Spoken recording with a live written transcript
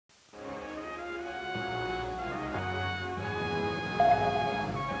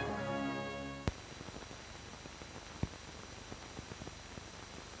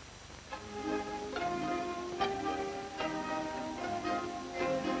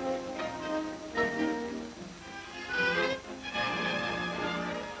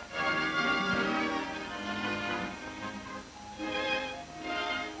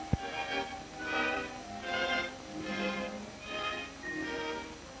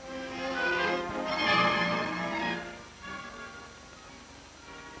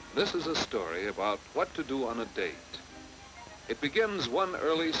This is a story about what to do on a date. It begins one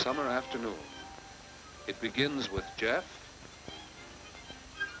early summer afternoon. It begins with Jeff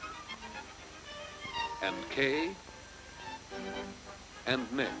and Kay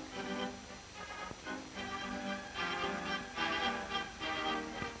and Nick.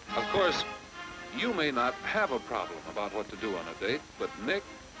 Of course, you may not have a problem about what to do on a date, but Nick,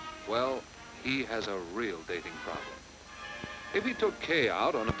 well, he has a real dating problem. If he took Kay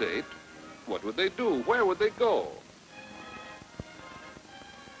out on a date, what would they do? Where would they go?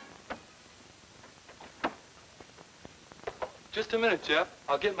 Just a minute, Jeff.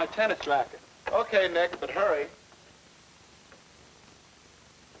 I'll get my tennis racket. Okay, Nick, but hurry.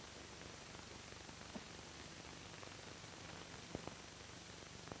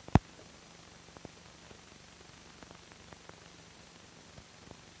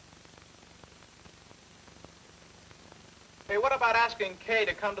 Hey, what about asking Kay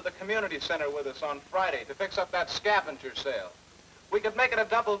to come to the community center with us on Friday to fix up that scavenger sale? We could make it a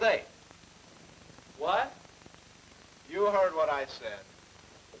double date. What? You heard what I said.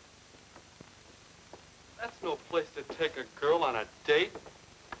 That's no place to take a girl on a date,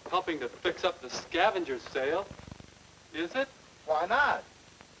 helping to fix up the scavenger sale, is it? Why not?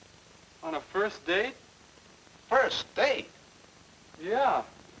 On a first date? First date? Yeah.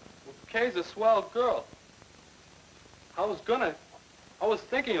 Well, Kay's a swell girl. I was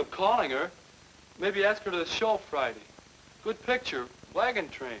thinking of calling her. Maybe ask her to the show Friday. Good picture, Wagon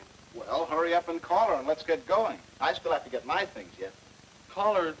Train. Well, hurry up and call her and let's get going. I still have to get my things yet.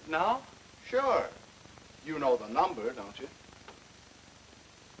 Call her now? Sure. You know the number, don't you?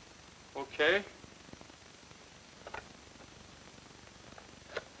 Okay.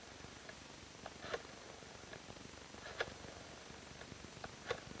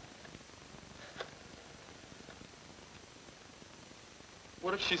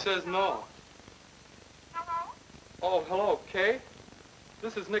 What if she says no? Hello? Oh, hello, Kay.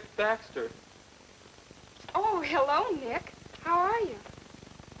 This is Nick Baxter. Oh, hello, Nick. How are you?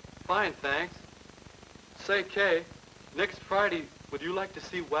 Fine, thanks. Say, Kay, next Friday, would you like to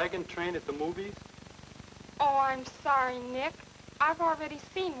see Wagon Train at the movies? Oh, I'm sorry, Nick. I've already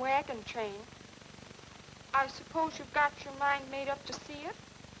seen Wagon Train. I suppose you've got your mind made up to see it?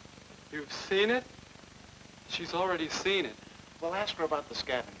 You've seen it? She's already seen it. Well, ask her about the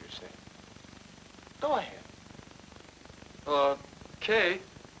scavenger sale. Go ahead. Kay,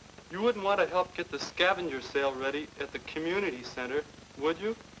 you wouldn't want to help get the scavenger sale ready at the community center, would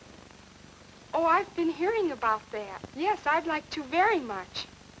you? Oh, I've been hearing about that. Yes, I'd like to very much.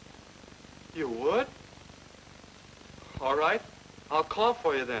 You would? All right. I'll call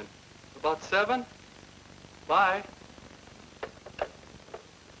for you then. About 7? Bye.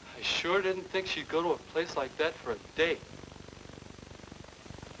 I sure didn't think she'd go to a place like that for a date.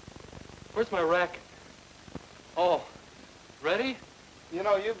 Where's my racket? Oh, ready? You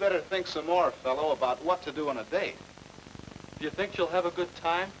know, you better think some more, fellow, about what to do on a date. Do you think she'll have a good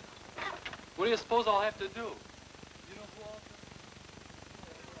time? What do you suppose I'll have to do? You know who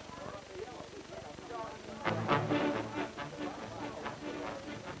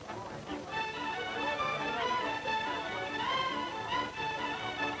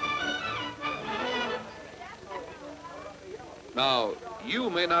Now, you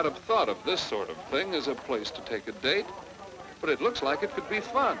may not have thought of this sort of thing as a place to take a date, but it looks like it could be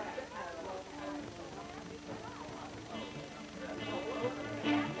fun.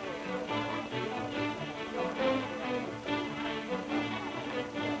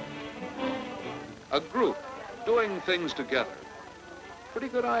 A group doing things together. Pretty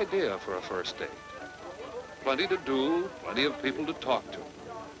good idea for a first date. Plenty to do, plenty of people to talk to.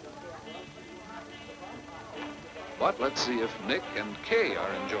 But let's see if Nick and Kay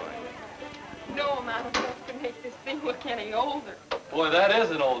are enjoying it. No amount of stuff can make this thing look any older. Boy, that is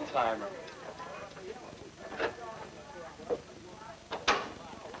an old-timer.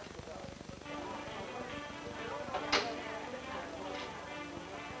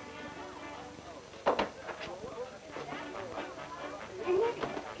 Hey, Nick,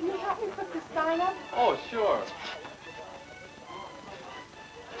 can you help me put this sign up? Oh, sure.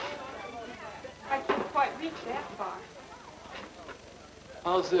 I can't quite reach that far.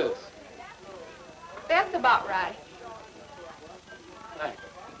 How's this? That's about right. Thanks.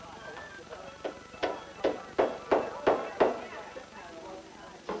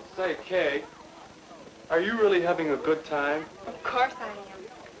 Say, Kay, are you really having a good time? Of course I am.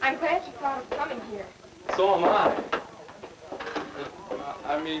 I'm glad you thought of coming here. So am I.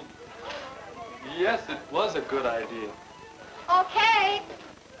 I mean, yes, it was a good idea. Okay.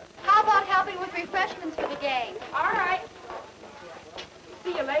 How about helping with refreshments for the gang? All right.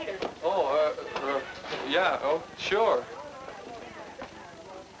 See you later. Oh, yeah, oh, sure.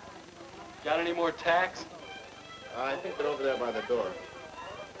 Got any more tacks? I think they're over there by the door.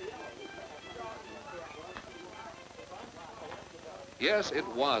 Yes, it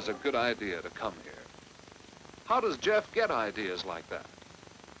was a good idea to come here. How does Jeff get ideas like that?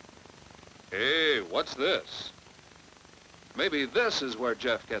 Hey, what's this? Maybe this is where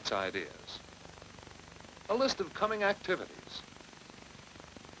Jeff gets ideas. A list of coming activities.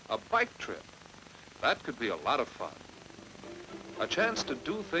 A bike trip. That could be a lot of fun. A chance to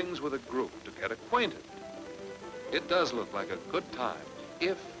do things with a group, to get acquainted. It does look like a good time,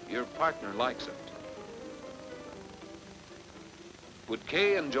 if your partner likes it. Would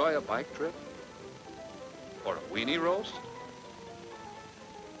Kay enjoy a bike trip? Or a weenie roast?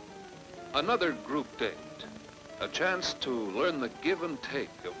 Another group date. A chance to learn the give and take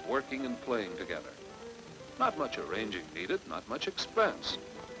of working and playing together. Not much arranging needed, not much expense,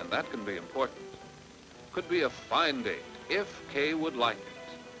 and that can be important. Could be a fine date, if Kay would like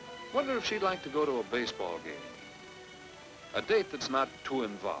it. Wonder if she'd like to go to a baseball game. A date that's not too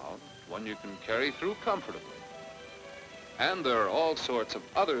involved, one you can carry through comfortably. And there are all sorts of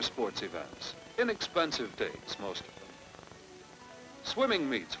other sports events, inexpensive dates, most of them. Swimming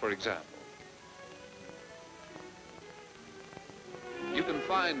meets, for example. You can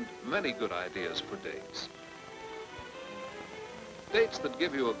find many good ideas for dates. Dates that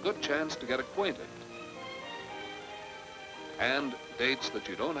give you a good chance to get acquainted. And dates that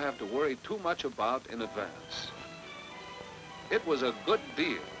you don't have to worry too much about in advance. It was a good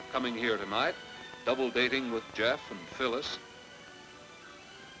deal coming here tonight, double dating with Jeff and Phyllis.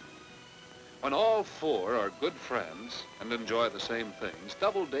 When all four are good friends and enjoy the same things,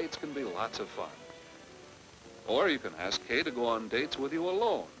 double dates can be lots of fun. Or you can ask Kay to go on dates with you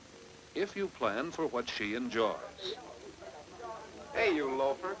alone, if you plan for what she enjoys. Hey, you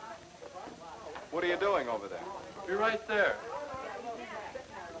loafer. What are you doing over there? You're right there.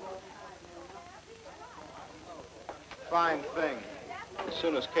 Fine thing. As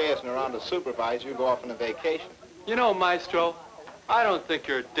soon as Kay isn't around to supervise, you go off on a vacation. You know, Maestro, I don't think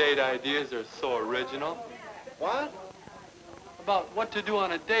your date ideas are so original. What? About what to do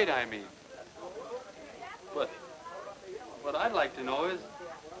on a date, I mean. But what I'd like to know is,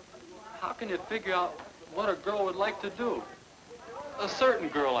 how can you figure out what a girl would like to do? A certain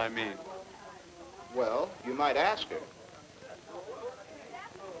girl, I mean. Well, you might ask her.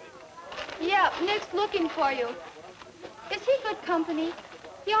 Yeah, Nick's looking for you. Is he good company?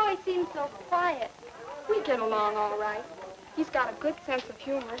 He always seems so quiet. We get along all right. He's got a good sense of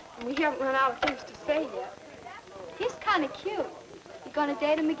humor, and we haven't run out of things to say yet. He's kind of cute. You gonna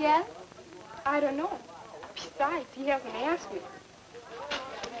date him again? I don't know. Besides, he hasn't asked me.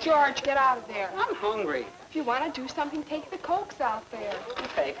 George, get out of there. I'm hungry. If you want to do something, take the Cokes out there.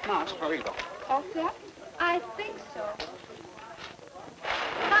 Okay, come on, here you go. All set? I think so.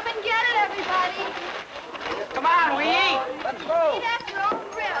 Come and get it, everybody. Come on, we eat. Let's go. Eat at your own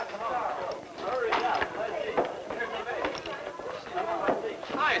risk.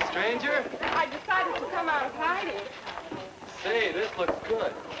 Hi, stranger. I decided to come out of hiding. Say, this looks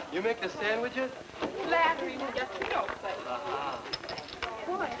good. You make the sandwiches? Glad we didn't get to know place.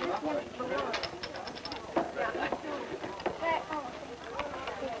 Boy, this one's the one.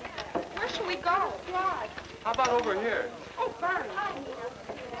 Where should we go? Why? How about over here? Oh, Barney.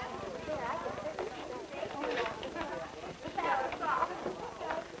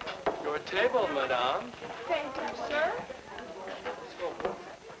 Your table, madame. Thank you, sir.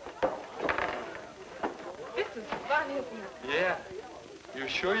 This is fun, isn't it? Yeah. You're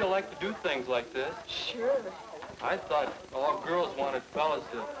sure you like to do things like this? Sure. I thought all girls wanted fellas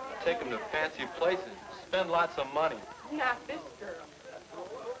to take them to fancy places, spend lots of money. Not this girl.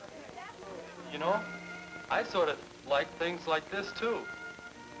 You know, I sort of like things like this, too.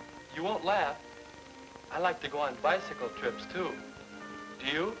 You won't laugh. I like to go on bicycle trips, too.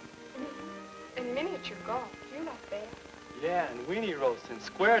 Do you? And miniature golf. You're not bad. Yeah, and weenie roasts and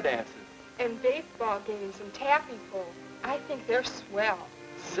square dances. And baseball games and taffy pull. I think they're swell.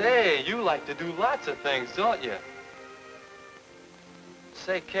 Say, you like to do lots of things, don't you?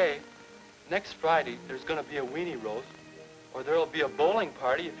 Say, Kay, next Friday, there's going to be a weenie roast. Or there'll be a bowling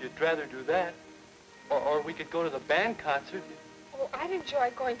party if you'd rather do that. Or we could go to the band concert. Oh, I'd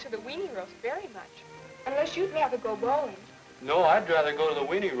enjoy going to the Weenie Roast very much. Unless you'd rather go bowling. No, I'd rather go to the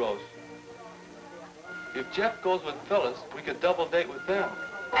Weenie Roast. If Jeff goes with Phyllis, we could double date with them.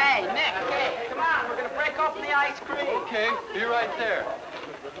 Hey, Nick, hey, come on, we're gonna break open the ice cream. Okay, be right there.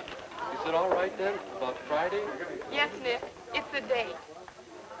 Is it all right then, about Friday? Yes, Nick. It's the date.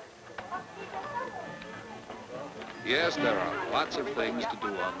 Yes, there are lots of things to do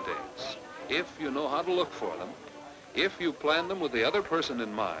on dates. If you know how to look for them, if you plan them with the other person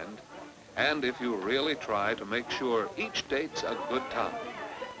in mind, and if you really try to make sure each date's a good time.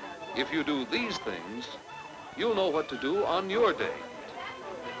 If you do these things, you'll know what to do on your date.